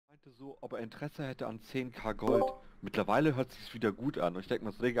meinte so, ob er Interesse hätte an 10k Gold. Mittlerweile hört sich's wieder gut an. Und ich denke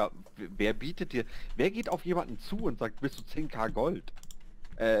mir so, Digga, wer bietet dir, wer geht auf jemanden zu und sagt, bist du 10k Gold?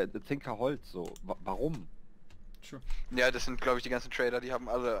 10k Holz, so. Warum? Sure. Ja, das sind, glaube ich, die ganzen Trader, die haben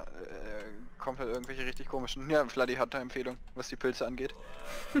alle komplett irgendwelche richtig komischen... Ja, Fladdy hat eine Empfehlung, was die Pilze angeht.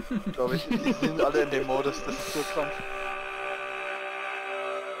 Glaube ich, die sind alle in dem Modus, das ist so krampf.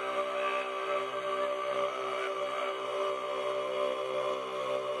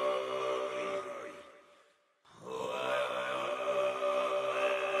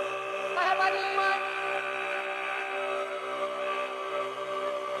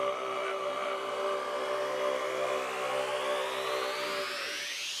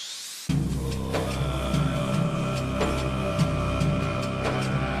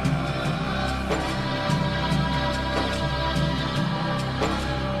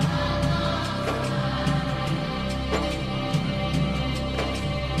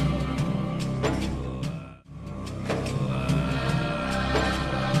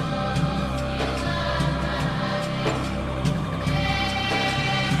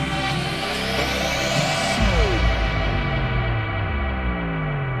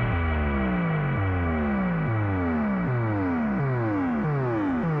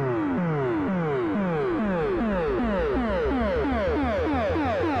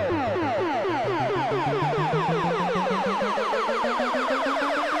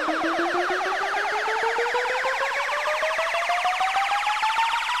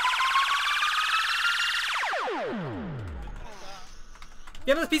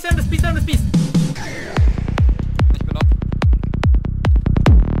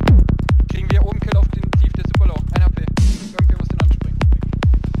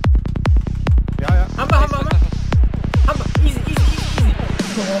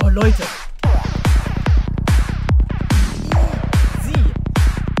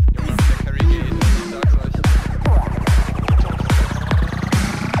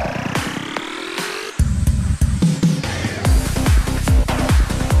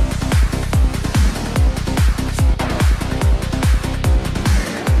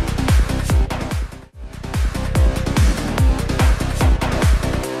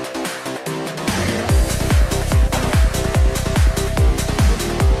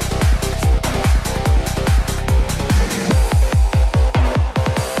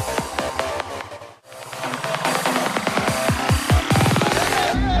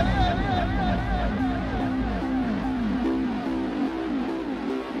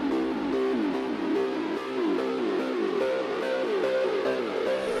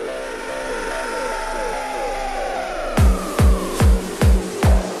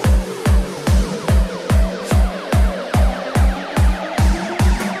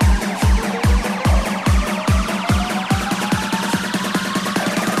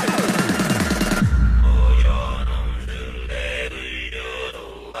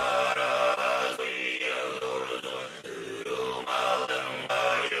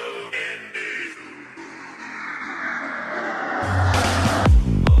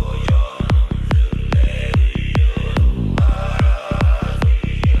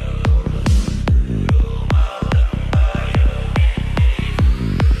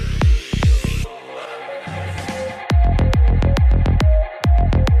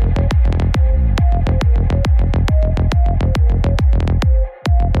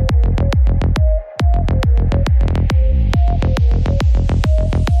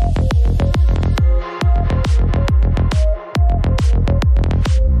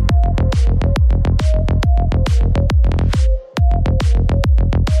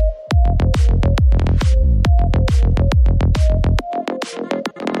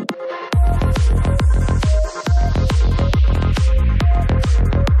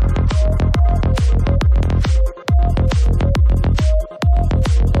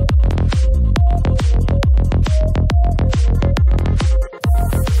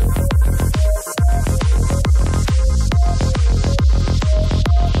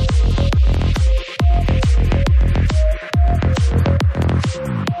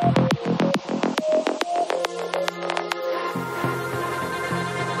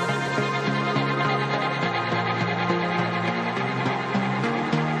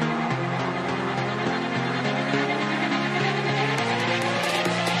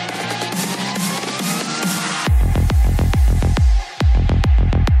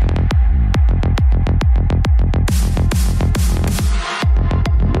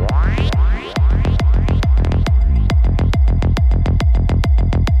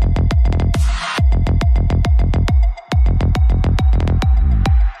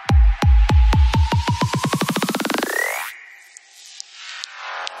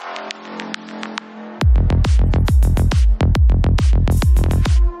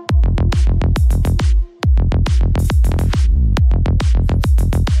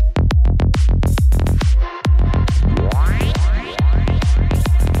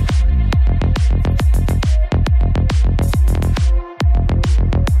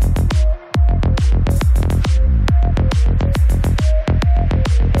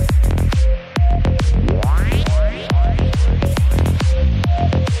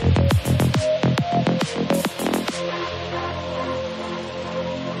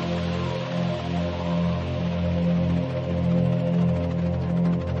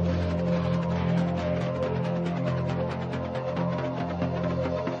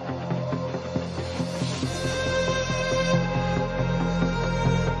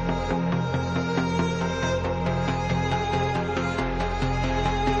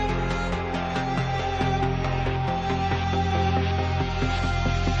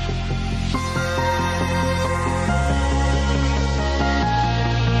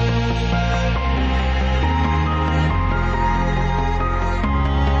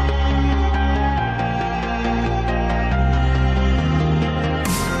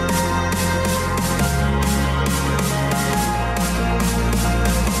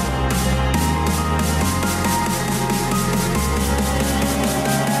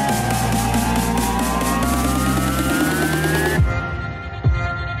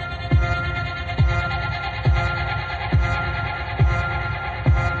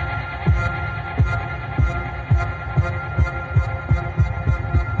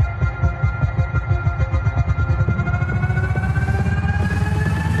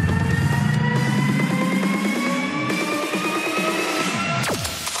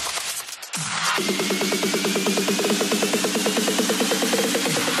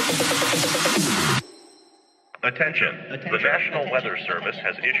 Attention. The National Weather Service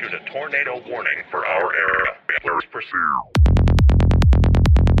has issued a tornado warning for our area. Please proceed.